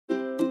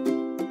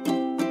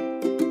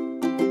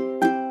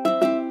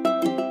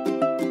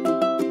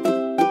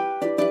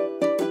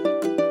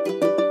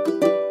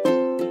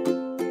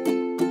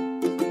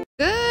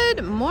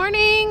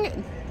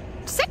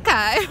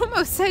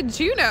almost said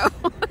Juneau.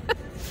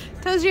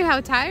 Tells you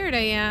how tired I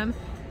am.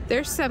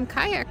 There's some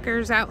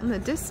kayakers out in the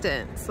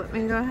distance. Let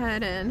me go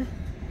ahead and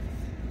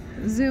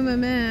zoom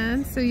them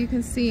in so you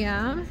can see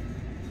them.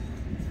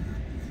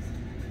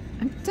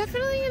 I'm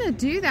definitely gonna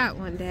do that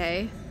one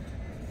day.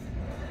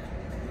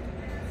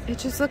 It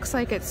just looks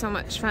like it's so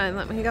much fun.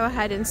 Let me go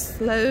ahead and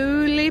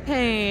slowly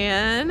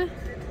pan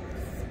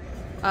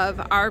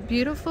of our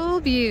beautiful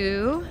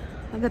view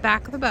of the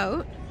back of the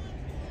boat.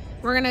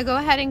 We're gonna go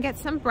ahead and get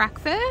some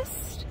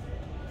breakfast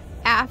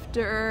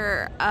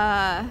after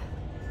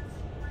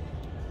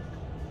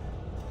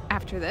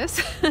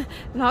this.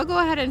 And I'll go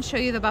ahead and show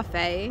you the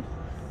buffet.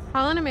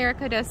 Holland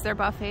America does their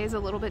buffets a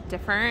little bit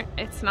different.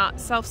 It's not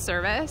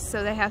self-service,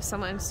 so they have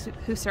someone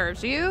who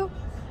serves you.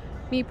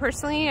 Me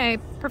personally, I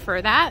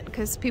prefer that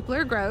because people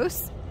are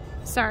gross.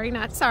 Sorry,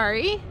 not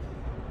sorry.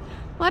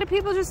 A lot of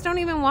people just don't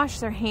even wash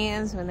their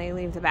hands when they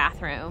leave the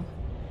bathroom.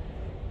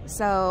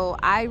 So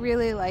I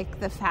really like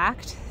the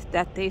fact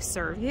that they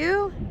serve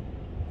you.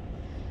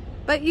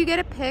 But you get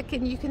a pick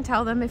and you can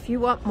tell them if you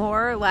want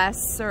more or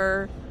less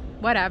or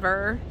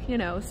whatever, you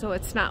know, so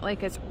it's not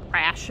like it's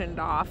rationed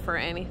off or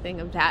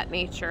anything of that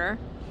nature.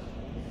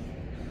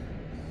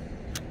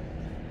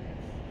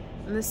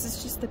 And this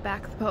is just the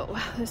back of the boat.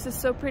 Wow, this is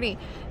so pretty.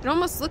 It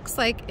almost looks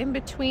like in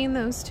between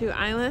those two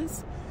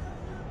islands,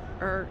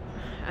 or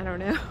I don't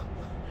know,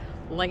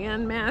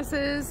 land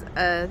masses,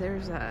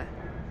 there's a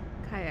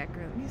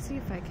kayaker. Let me see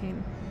if I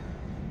can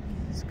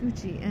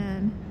scoochy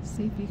in,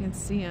 see if you can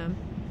see them.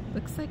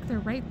 Looks like they're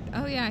right,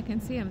 oh yeah, I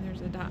can see them.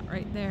 There's a dot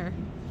right there.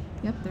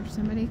 Yep, there's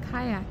somebody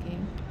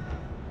kayaking.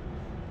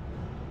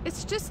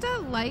 It's just a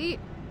light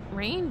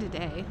rain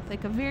today,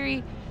 like a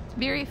very,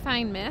 very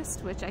fine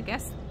mist, which I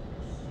guess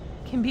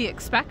can be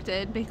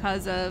expected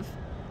because of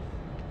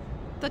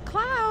the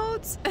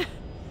clouds.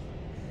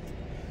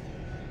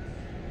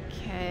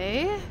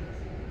 Okay.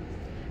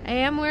 I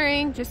am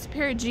wearing just a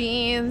pair of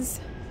jeans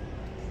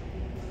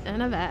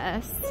and a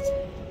vest.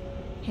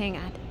 Hang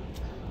on.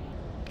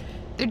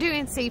 They're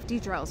doing safety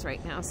drills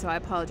right now, so I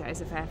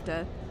apologize if I have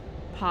to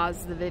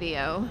pause the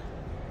video.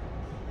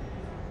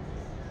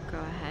 Go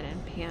ahead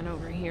and pan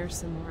over here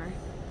some more.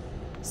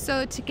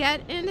 So to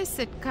get into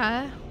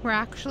Sitka, we're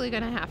actually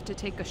gonna have to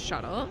take a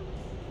shuttle,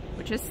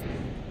 which is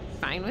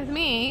fine with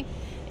me.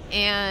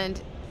 And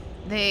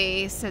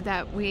they said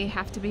that we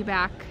have to be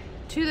back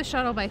to the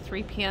shuttle by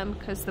 3 p.m.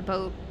 because the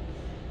boat,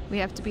 we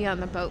have to be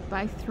on the boat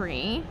by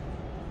 3.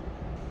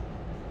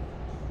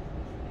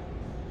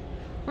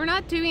 We're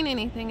not doing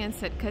anything in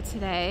Sitka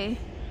today.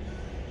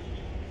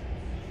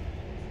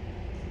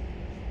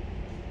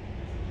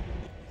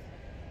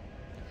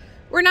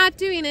 We're not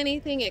doing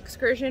anything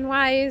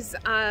excursion-wise.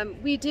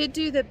 We did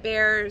do the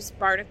bears,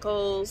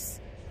 barnacles,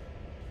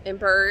 and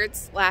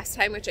birds last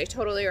time, which I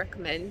totally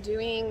recommend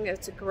doing.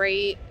 It's a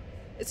great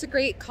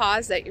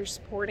cause that you're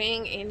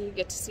supporting, and you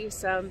get to see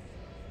some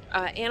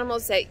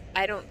animals that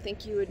I don't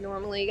think you would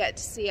normally get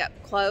to see up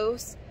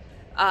close.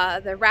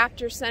 The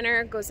Raptor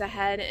Center goes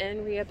ahead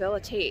and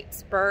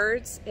rehabilitates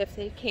birds if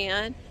they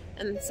can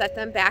and set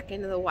them back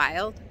into the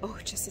wild. Oh,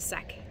 just a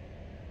second.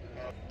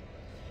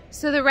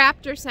 So the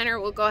Raptor Center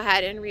will go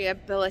ahead and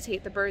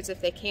rehabilitate the birds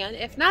if they can.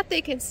 If not, they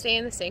can stay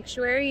in the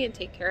sanctuary and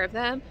take care of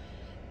them.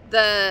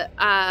 The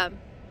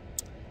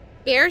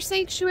bear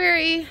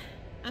sanctuary,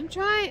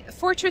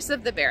 Fortress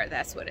of the Bear,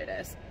 that's what it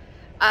is.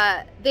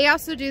 They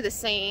also do the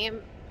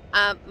same.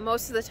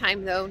 Most of the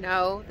time though,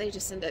 no, they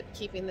just end up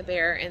keeping the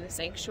bear in the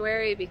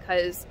sanctuary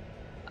because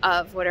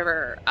of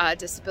whatever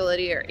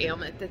disability or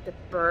ailment that the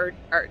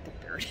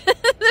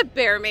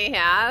bear may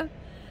have.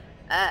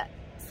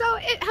 So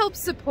it helps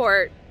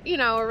support, you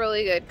know, a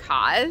really good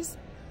cause.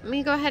 Let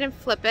me go ahead and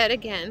flip it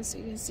again so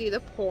you can see the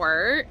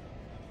port.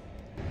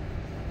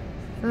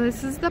 So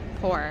this is the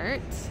port.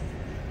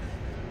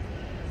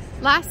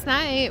 Last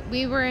night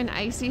we were in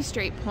Icy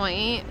Strait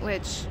Point,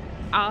 which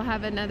I'll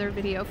have another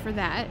video for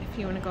that if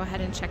you want to go ahead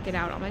and check it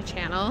out on my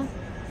channel.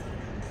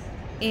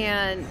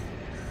 And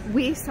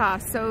we saw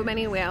so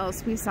many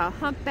whales. We saw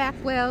humpback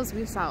whales,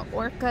 we saw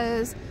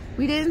orcas.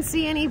 We didn't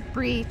see any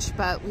breach,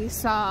 but we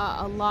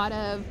saw a lot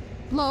of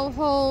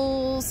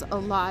blowholes, a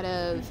lot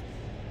of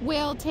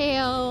whale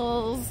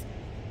tails,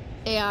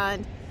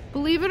 and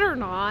believe it or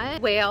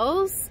not,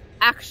 whales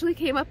actually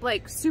came up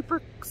like super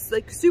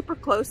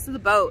close to the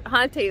boat,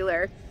 huh,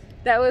 Taylor?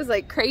 That was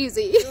like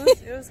crazy.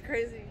 It was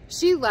crazy.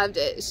 She loved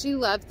it. She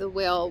loved the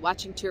whale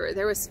watching tour.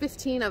 There was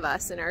 15 of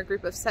us in our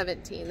group of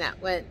 17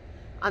 that went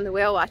on the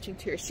whale watching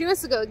tour. She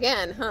wants to go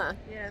again, huh?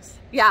 Yes.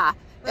 Yeah.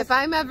 If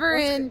I'm ever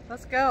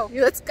let's go.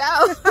 Let's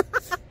go.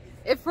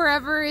 If we're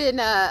ever in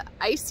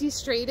Icy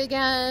Strait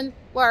again,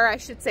 or I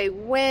should say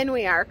when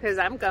we are, because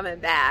I'm coming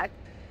back,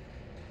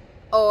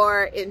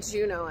 or in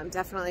Juneau, I'm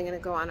definitely going to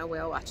go on a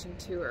whale watching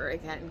tour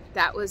again.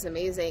 That was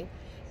amazing.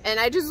 And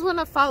I just want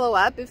to follow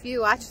up. If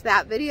you watched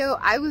that video,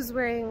 I was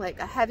wearing like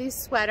a heavy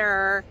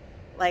sweater,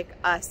 like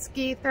a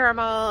ski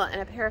thermal,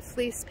 and a pair of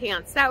fleece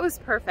pants. That was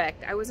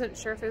perfect. I wasn't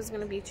sure if it was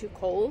going to be too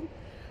cold.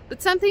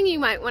 But something you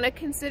might want to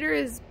consider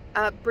is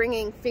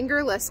bringing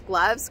fingerless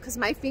gloves because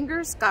my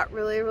fingers got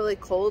really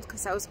cold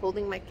because I was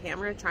holding my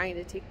camera trying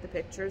to take the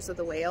pictures of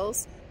the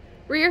whales.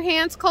 Were your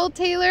hands cold,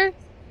 Taylor? No.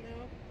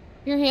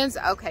 Your hands?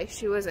 Okay,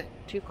 she wasn't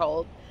too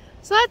cold.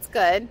 So that's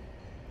good.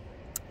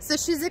 So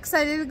she's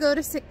excited to go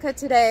to Sitka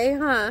today,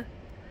 huh?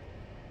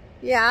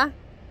 Yeah?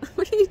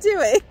 What are you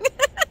doing?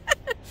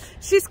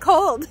 She's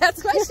cold.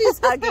 That's why she's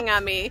hugging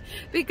on me.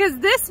 Because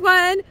this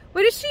one,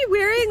 what is she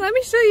wearing? Let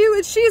me show you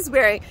what she's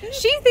wearing.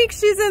 She thinks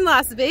she's in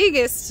Las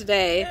Vegas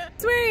today.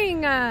 She's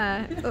wearing,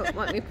 oh,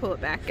 let me pull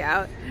it back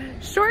out.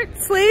 Short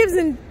sleeves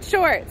and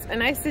shorts.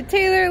 And I said,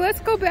 Taylor, let's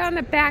go down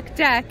the back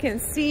deck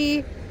and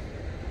see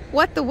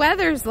what the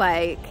weather's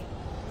like.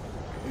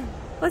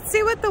 Let's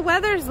see what the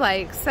weather's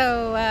like.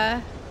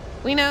 So,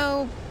 we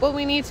know what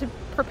we need to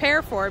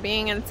prepare for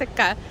being in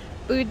Sitka.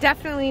 But we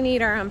definitely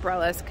need our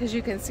umbrellas because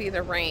you can see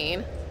the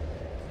rain.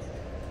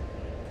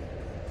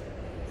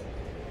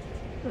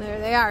 There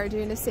they are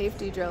doing a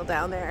safety drill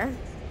down there.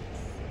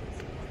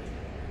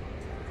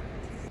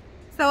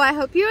 So I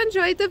hope you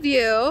enjoyed the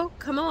view.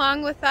 Come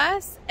along with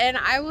us and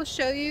I will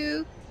show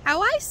you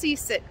how I see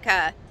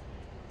Sitka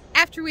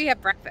after we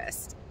have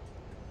breakfast.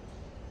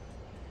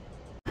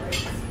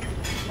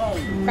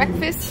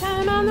 Breakfast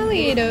time on the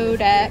Lido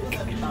deck.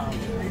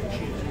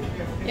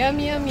 Yum,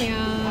 yum,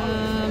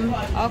 yum.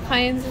 All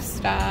kinds of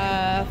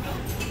stuff.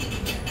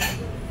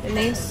 And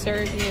they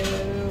serve you,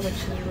 which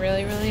is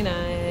really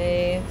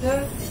nice.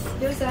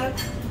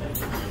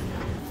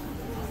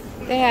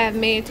 They have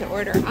made to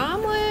order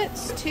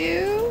omelets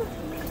too,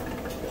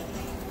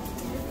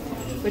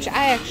 which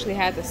I actually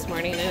had this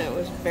morning and it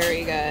was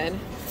very good.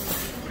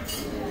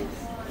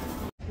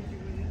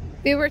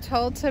 We were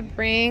told to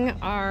bring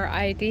our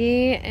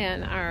ID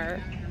and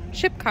our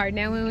ship card.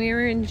 Now when we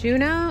were in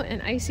Juneau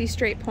and Icy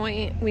Strait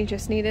Point, we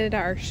just needed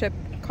our ship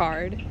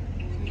card.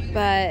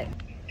 But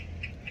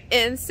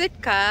in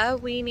Sitka,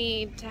 we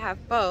need to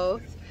have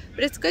both.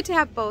 But it's good to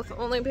have both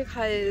only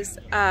because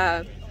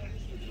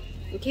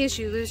in case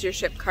you lose your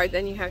ship card,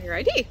 then you have your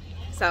ID.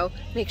 So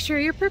make sure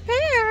you're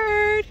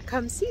prepared.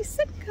 Come see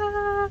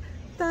Sitka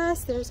with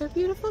us. There's our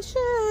beautiful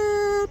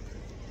ship.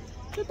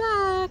 The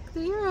back,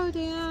 the Euro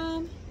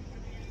Dam.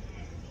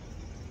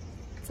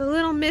 It's a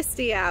little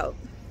misty out.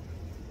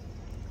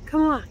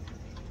 Come on.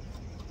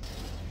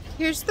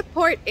 Here's the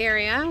port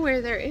area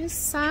where there is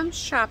some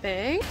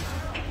shopping.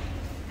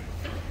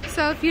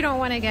 So if you don't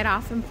want to get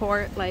off in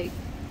port, like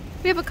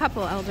we have a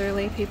couple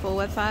elderly people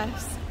with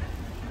us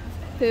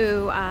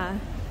who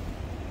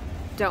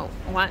don't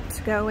want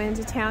to go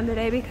into town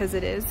today because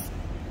it is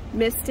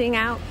misting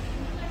out.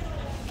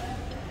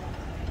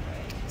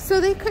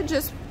 So they could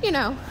just, you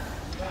know,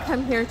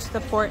 come here to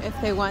the port if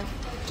they want,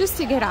 just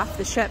to get off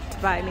the ship to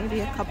buy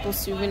maybe a couple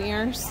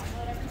souvenirs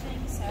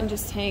and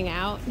just hang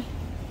out.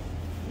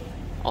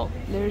 Oh,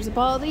 there's a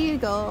bald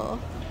eagle.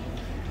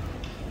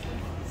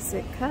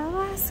 Sitka,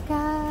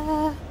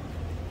 Alaska.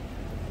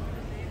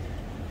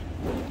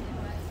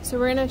 So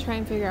we're gonna try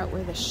and figure out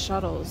where the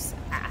shuttle's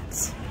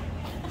at.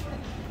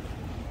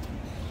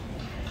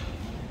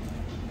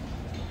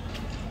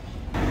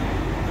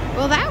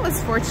 Well, that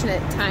was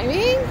fortunate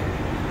timing.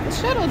 The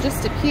shuttle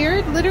just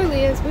appeared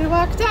literally as we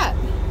walked up.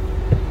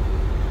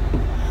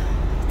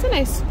 It's a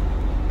nice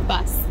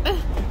bus.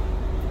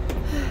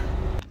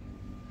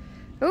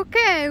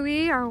 Okay,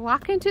 we are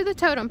walking to the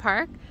totem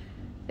park.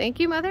 Thank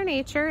you, Mother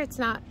Nature. It's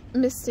not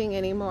misting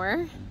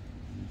anymore.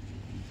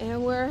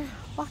 And we're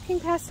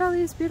walking past all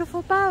these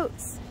beautiful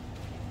boats.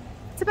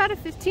 It's about a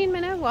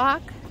 15-minute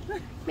walk.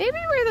 Maybe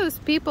where those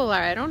people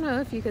are. I don't know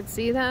if you could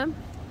see them.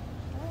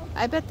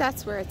 I bet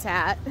that's where it's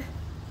at.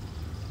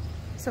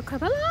 So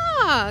come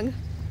along.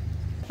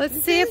 Let's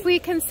see if we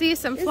can see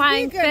some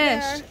flying fish.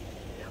 There.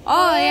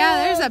 Oh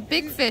yeah, there's a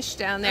big fish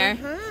down there.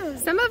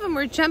 Some of them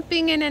were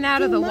jumping in and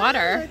out of the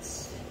water.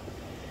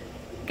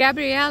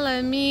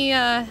 Gabriela, mi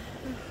amiga,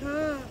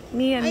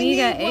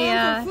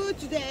 ella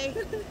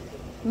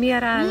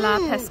mira la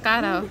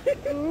pescado.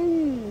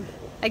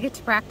 I get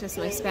to practice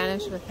my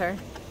Spanish with her.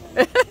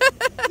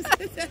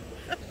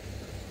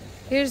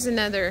 Here's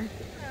another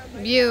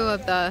view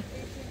of the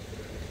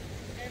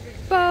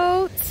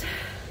boat.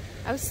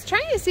 I was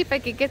trying to see if I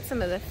could get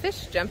some of the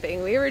fish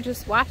jumping. We were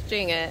just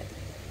watching it.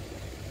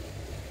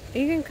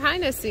 You can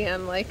kind of see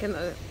them like in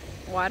the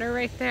water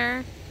right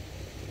there.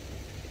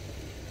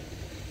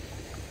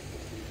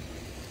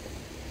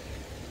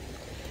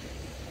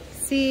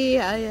 Sí,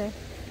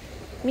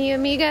 mi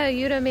amiga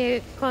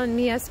ayúdame con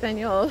mi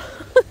español.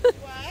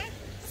 What?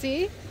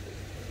 See?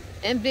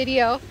 And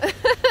video.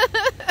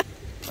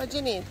 What do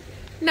you need?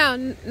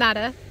 No,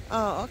 nada.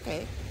 Oh,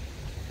 okay.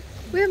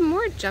 We have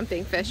more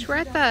jumping fish. We're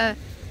at the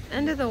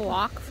end of the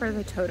walk for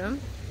the totem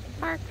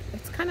park.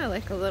 It's kind of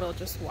like a little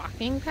just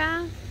walking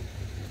path.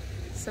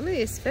 Some of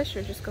these fish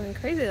are just going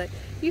crazy. Like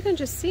you can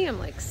just see them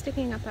like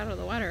sticking up out of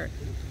the water.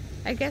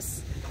 I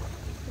guess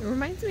it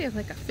reminds me of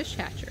like a fish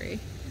hatchery,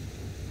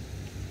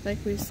 like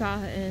we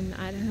saw in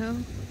Idaho.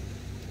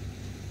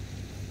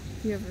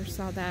 If you ever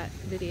saw that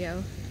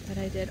video that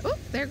I did. Oh,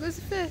 there goes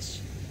a fish.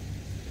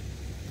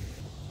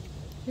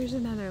 Here's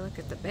another look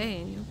at the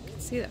bay, and you can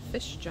see the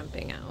fish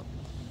jumping out.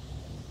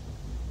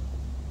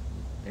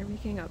 They're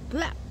making a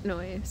blap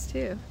noise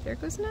too. There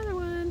goes another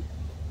one.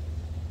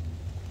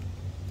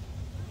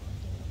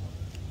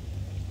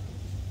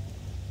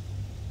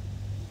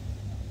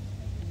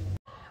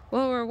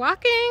 Well, we're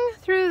walking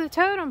through the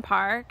totem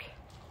park,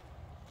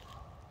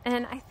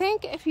 and I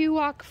think if you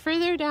walk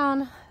further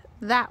down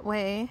that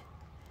way,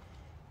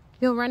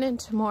 you'll run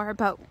into more,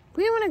 but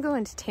we want to go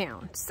into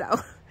town,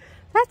 so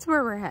that's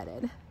where we're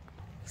headed.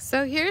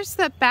 So here's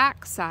the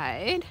back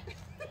side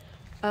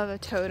of a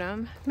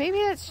totem. Maybe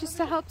it's just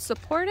to help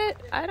support it.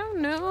 I don't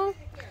know.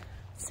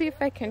 Let's see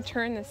if I can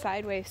turn this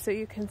sideways so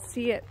you can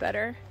see it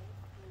better.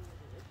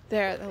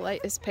 There, the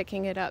light is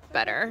picking it up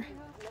better.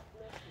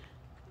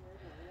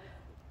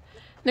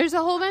 There's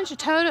a whole bunch of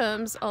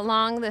totems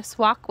along this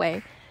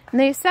walkway. And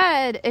they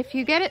said if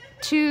you get it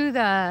to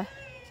the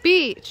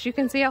beach, you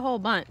can see a whole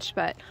bunch.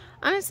 But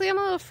honestly, I'm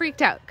a little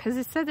freaked out because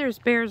it said there's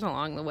bears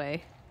along the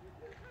way.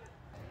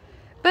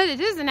 But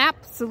it is an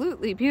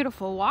absolutely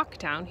beautiful walk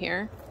down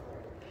here.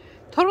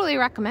 Totally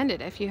recommend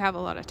it if you have a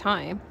lot of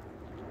time.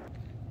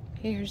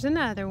 Here's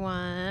another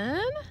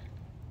one.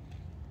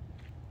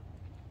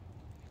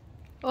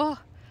 Oh,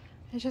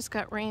 it just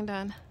got rained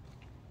on.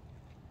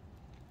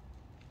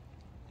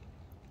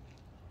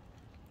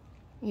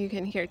 You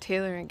can hear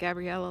Taylor and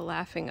Gabriella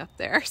laughing up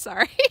there.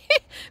 Sorry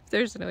if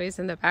there's noise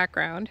in the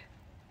background.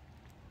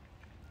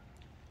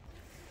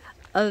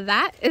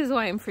 That is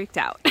why I'm freaked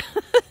out.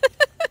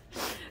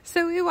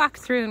 So we walked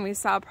through and we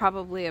saw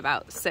probably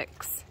about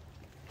 6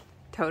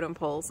 totem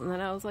poles. And then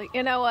I was like,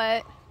 you know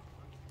what?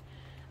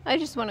 I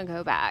just want to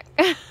go back.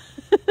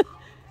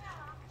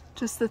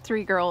 Just the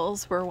 3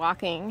 girls were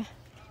walking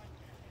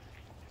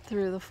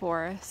through the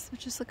forest. But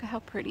just look at how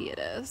pretty it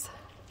is.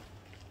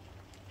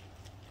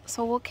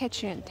 So we'll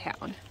catch you in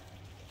town.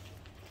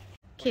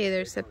 Okay,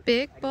 there's a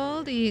big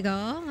bald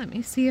eagle. Let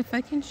me see if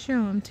I can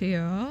show him to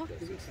you.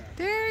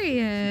 There he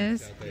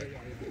is.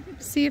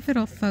 See if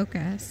it'll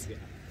focus.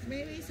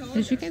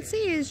 As you can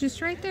see, he's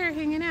just right there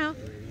hanging out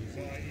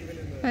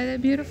by the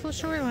beautiful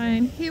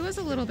shoreline. He was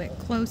a little bit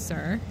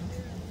closer.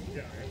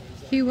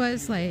 He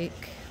was like,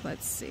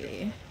 let's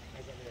see,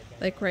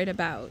 like right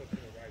about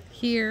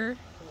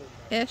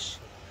here-ish.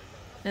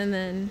 And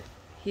then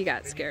he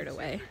got scared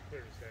away.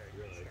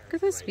 Look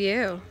at this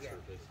view.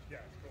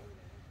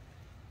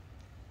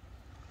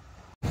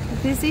 A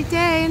busy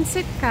day in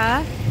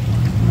Sitka.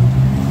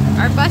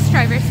 Our bus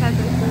driver said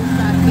that there's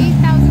about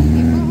 8,000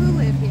 people who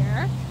live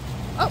here.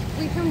 Oh,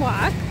 we can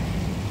walk.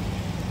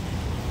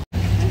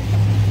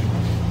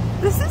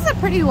 This is a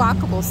pretty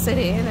walkable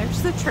city.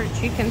 There's the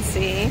church you can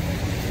see.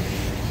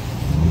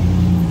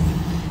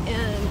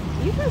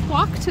 And you can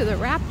walk to the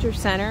Raptor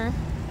Center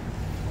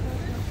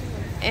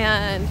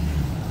and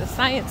the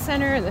Science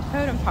Center and the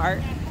Totem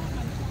Park.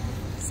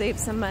 Save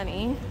some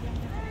money.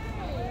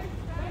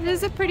 It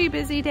is a pretty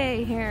busy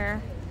day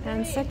here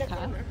in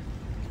Sitka.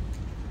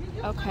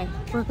 Okay,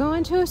 we're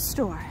going to a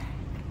store.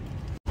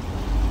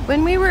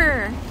 When we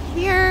were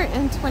here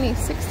in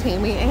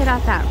 2016, we ate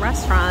at that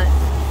restaurant,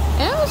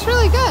 and it was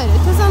really good.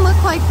 It doesn't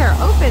look like they're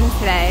open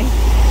today.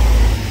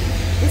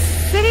 The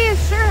city is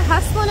sure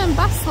hustling and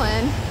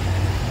bustling.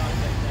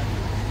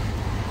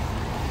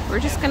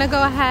 We're just gonna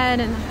go ahead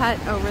and hut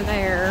over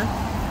there.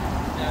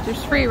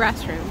 There's free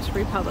restrooms,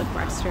 free public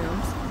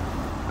restrooms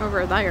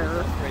over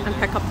there, and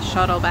pick up the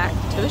shuttle back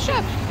to the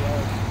ship.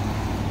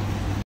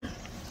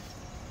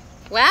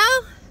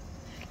 Well,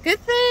 good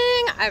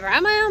thing I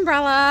brought my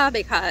umbrella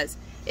because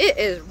it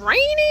is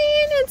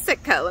raining in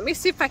Sitka. Let me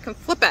see if I can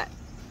flip it.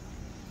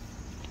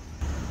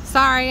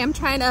 Sorry, I'm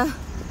trying to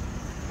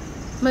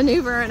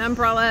maneuver an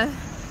umbrella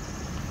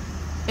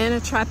and a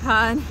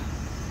tripod.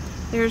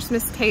 There's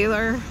Miss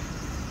Taylor.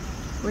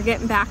 We're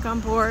getting back on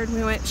board.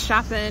 We went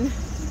shopping.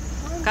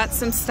 Got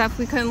some stuff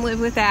we couldn't live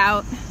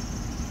without.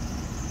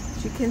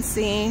 As you can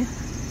see,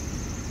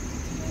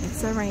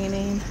 it's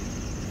raining.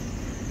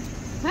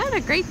 I had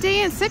a great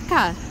day in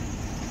Sitka.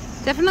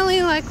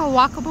 Definitely like a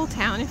walkable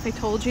town if I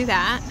told you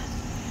that.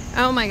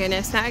 Oh my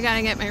goodness, now I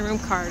gotta get my room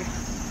card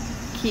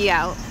key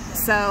out.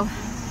 So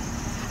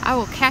I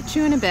will catch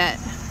you in a bit.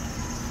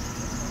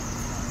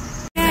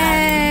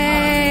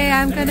 Yay!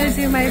 I'm gonna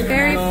do my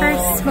very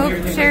first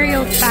smoked cherry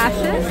old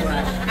fashioned.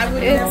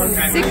 It's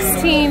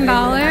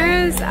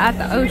 $16 at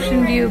the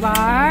Ocean View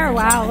Bar.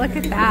 Wow, look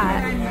at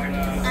that.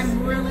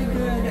 I'm really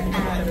good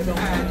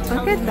at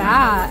Look at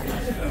that.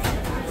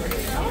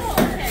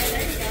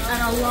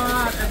 and a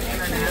lot of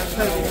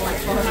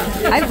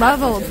internet. I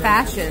love old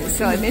fashions,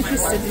 so I'm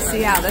interested to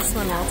see how this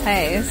one will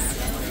taste.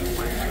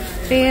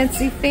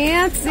 Fancy,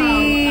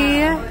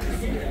 fancy.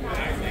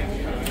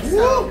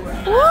 Woo!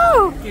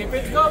 Woo! Keep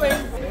it going.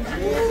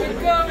 Keep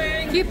it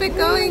going. Keep it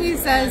going, he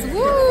says.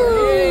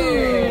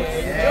 Woo!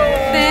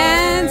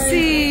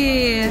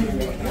 Fancy.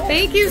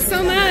 Thank you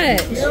so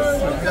much.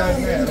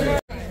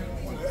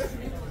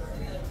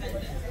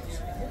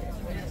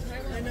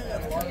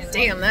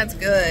 Damn, that's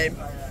good.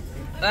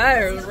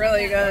 That is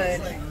really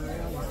good.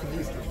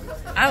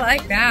 I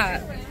like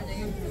that.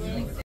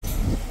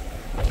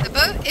 The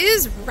boat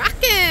is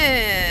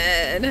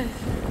rocking.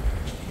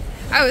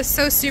 I was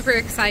so super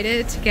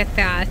excited to get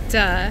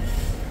that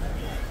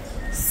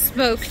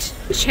smoked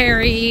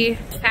cherry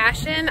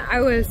passion. I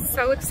was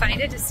so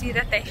excited to see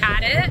that they had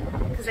it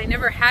because I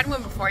never had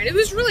one before, and it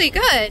was really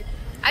good.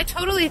 I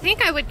totally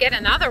think I would get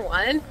another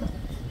one.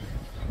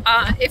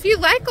 If you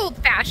like old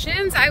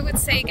fashions, I would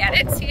say get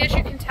it. See, as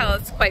you can tell,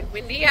 it's quite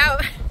windy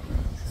out.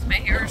 My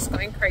hair is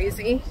going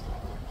crazy.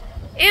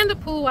 And the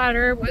pool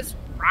water was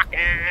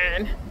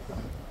rocking.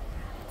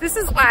 This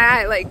is why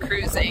I like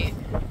cruising.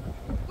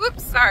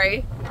 Whoops,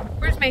 sorry.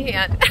 Where's my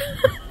hand?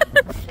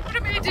 What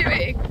am I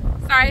doing?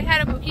 Sorry, I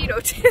had a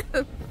mojito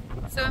too.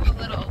 So I'm a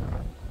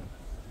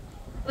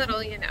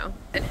little, you know.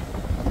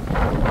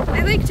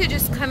 I like to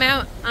just come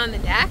out on the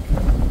deck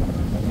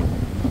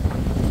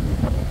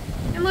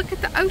and look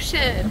at the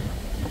ocean.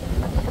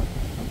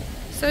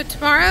 So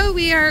tomorrow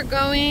we are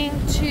going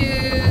to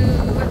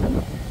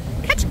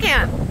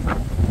Ketchikan,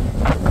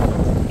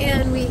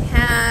 and we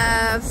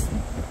have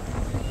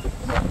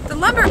the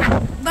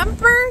lumberjack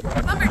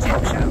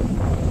show.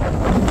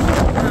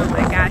 Oh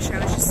my gosh, I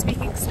was just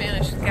speaking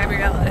Spanish with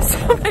Gabriella, so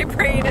my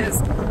brain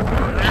is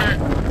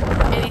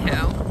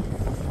anyhow.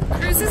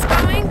 Cruise is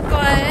going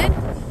good.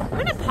 I'm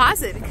gonna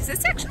pause it because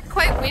it's actually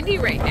quite windy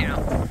right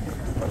now.